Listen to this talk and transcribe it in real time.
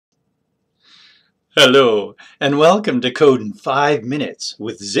Hello, and welcome to Code in 5 Minutes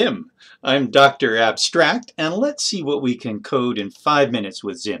with ZIM. I'm Dr. Abstract, and let's see what we can code in 5 minutes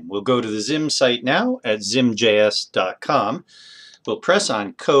with ZIM. We'll go to the ZIM site now at ZIMjs.com. We'll press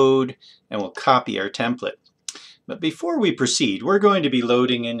on Code, and we'll copy our template. But before we proceed, we're going to be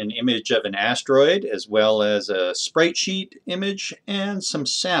loading in an image of an asteroid, as well as a sprite sheet image and some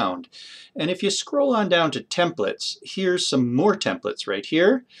sound. And if you scroll on down to templates, here's some more templates right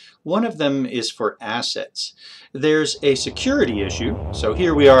here. One of them is for assets. There's a security issue. So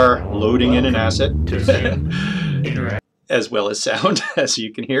here we are loading in an asset. As well as sound, as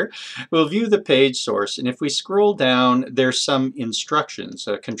you can hear. We'll view the page source, and if we scroll down, there's some instructions.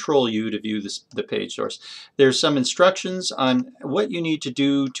 Control U to view the page source. There's some instructions on what you need to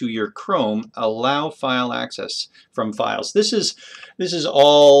do to your Chrome, allow file access from files. This is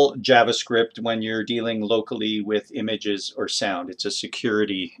all JavaScript when you're dealing locally with images or sound. It's a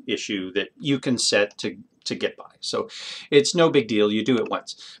security issue that you can set to get by. So it's no big deal. You do it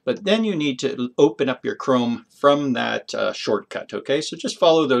once. But then you need to open up your Chrome from that shortcut. Okay, so just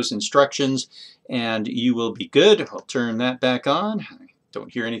follow those instructions and you will be good. I'll turn that back on. I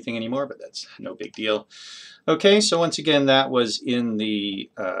don't hear anything anymore, but that's no big deal. Okay, so once again, that was in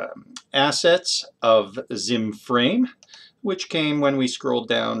the assets of ZIM frame, which came when we scrolled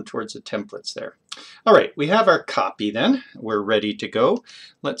down towards the templates there. All right, we have our copy then. We're ready to go.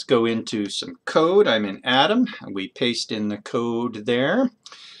 Let's go into some code. I'm in Atom. We paste in the code there.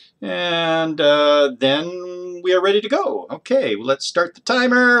 And then we are ready to go. Okay, well, let's start the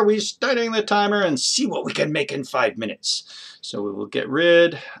timer. We're starting the timer and see what we can make in 5 minutes. So we will get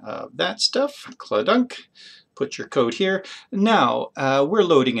rid of that stuff. Cladunk. Put your code here. Now, we're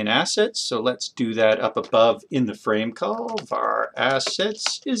loading in assets, so let's do that up above in the frame call. Var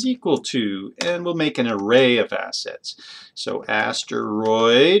assets is equal to, and we'll make an array of assets. So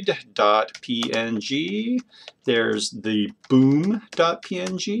asteroid.png, there's the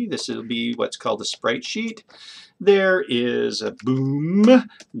boom.png. This will be what's called a sprite sheet. There is a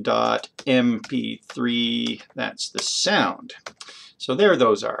boom.mp3, that's the sound. So there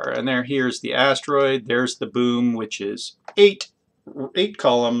those are, and here's the asteroid, there's the boom, which is 8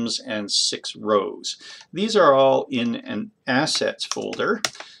 columns and 6 rows. These are all in an assets folder.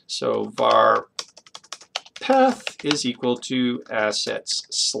 So var path is equal to assets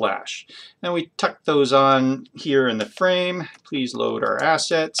slash. And we tuck those on here in the frame. Please load our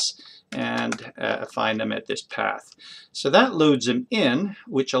assets and find them at this path. So that loads them in,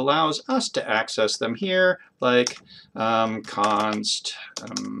 which allows us to access them here, like const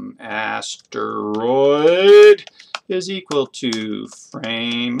asteroid is equal to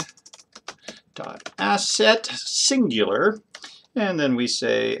frame dot asset singular, and then we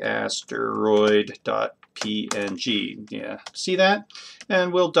say asteroid dot png. Yeah, see that?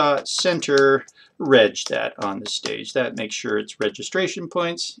 And we'll dot center reg that on the stage. That makes sure it's registration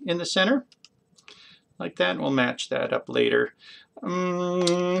points in the center. Like that, we'll match that up later.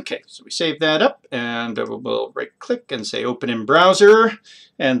 Okay, so we save that up and we'll right click and say open in browser,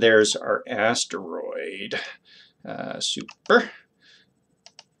 and there's our asteroid. Super.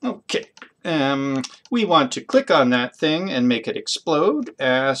 Okay, we want to click on that thing and make it explode.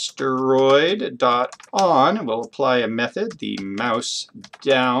 Asteroid.on, we'll apply a method, the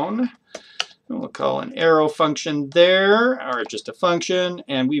mousedown. We'll call an arrow function there, or just a function,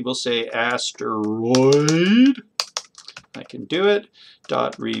 and we will say asteroid. I can do it.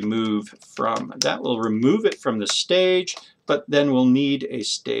 Dot remove from. That will remove it from the stage, but then we'll need a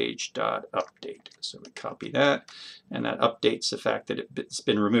stage dot update. So we copy that, and that updates the fact that it's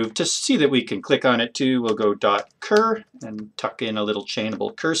been removed. To see that we can click on it too, we'll go dot cur and tuck in a little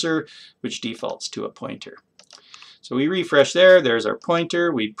chainable cursor, which defaults to a pointer. So we refresh there, there's our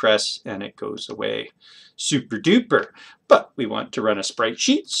pointer, we press and it goes away. Super duper. But we want to run a sprite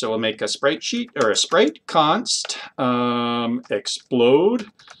sheet, so we'll make a sprite sheet, or a sprite const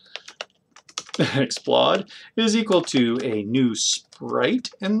explode is equal to a new sprite,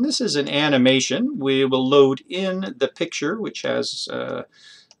 and this is an animation. We will load in the picture, which has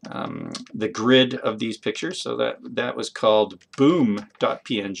the grid of these pictures, so that was called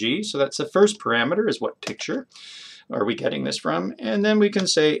boom.png. So that's the first parameter, is what picture are we getting this from, and then we can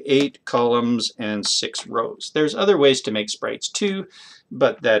say 8 columns and 6 rows. There's other ways to make sprites too,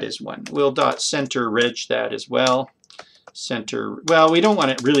 but that is one. We'll dot center reg that as well. Center, well, we don't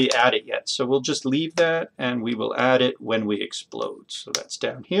want to really add it yet, so we'll just leave that and we will add it when we explode. So that's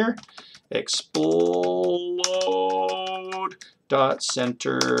down here. Explode dot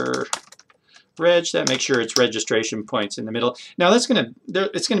center reg, that makes sure it's registration points in the middle. Now it's going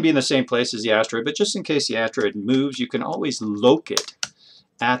to be in the same place as the asteroid, but just in case the asteroid moves, you can always locate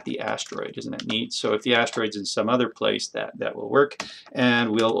at the asteroid. Isn't that neat? So if the asteroid's in some other place, that will work.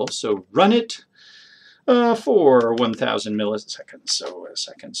 And we'll also run it for 1,000 milliseconds, so a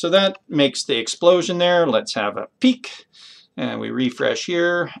second. So that makes the explosion there. Let's have a peek. And we refresh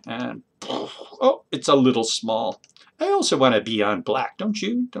here, and oh, it's a little small. I also want to be on black, don't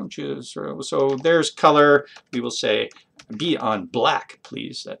you? Don't you? So there's color. We will say be on black,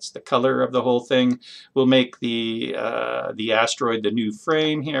 please. That's the color of the whole thing. We'll make the asteroid, the new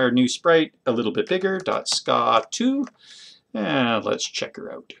frame here, new sprite, a little bit bigger. .sca2, and let's check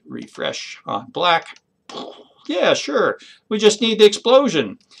her out. Refresh on black. Yeah, sure. We just need the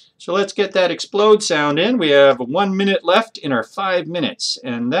explosion. So let's get that explode sound in. We have 1 minute left in our 5 minutes,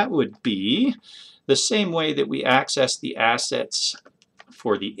 and that would be the same way that we access the assets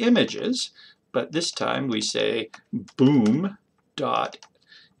for the images, but this time we say boom.mp3.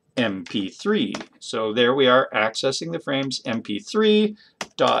 So there we are accessing the frames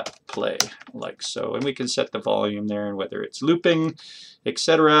mp3.play, like so. And we can set the volume there and whether it's looping,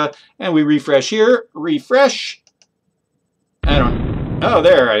 etc. And we refresh here, refresh. Oh,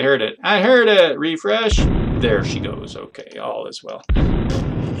 there, I heard it. I heard it. Refresh. There she goes. Okay, all is well.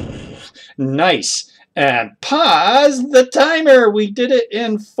 Nice. And pause the timer. We did it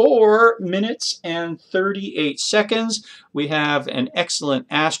in 4 minutes and 38 seconds. We have an excellent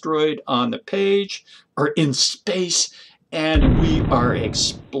asteroid on the page, or in space, and we are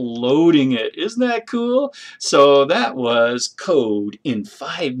exploding it. Isn't that cool? So that was code in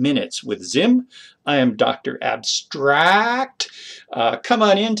 5 minutes with ZIM. I am Dr. Abstract. Come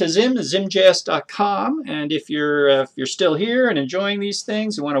on in to ZIM, ZIMjs.com, and if you're still here and enjoying these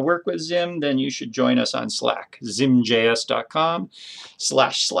things and want to work with ZIM, then you should join us on Slack,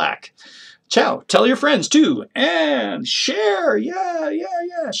 ZIMjs.com/Slack. Ciao. Tell your friends too, and share. Yeah.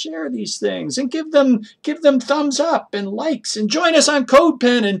 Share these things and give them thumbs up and likes, and join us on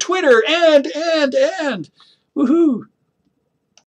CodePen and Twitter and woohoo.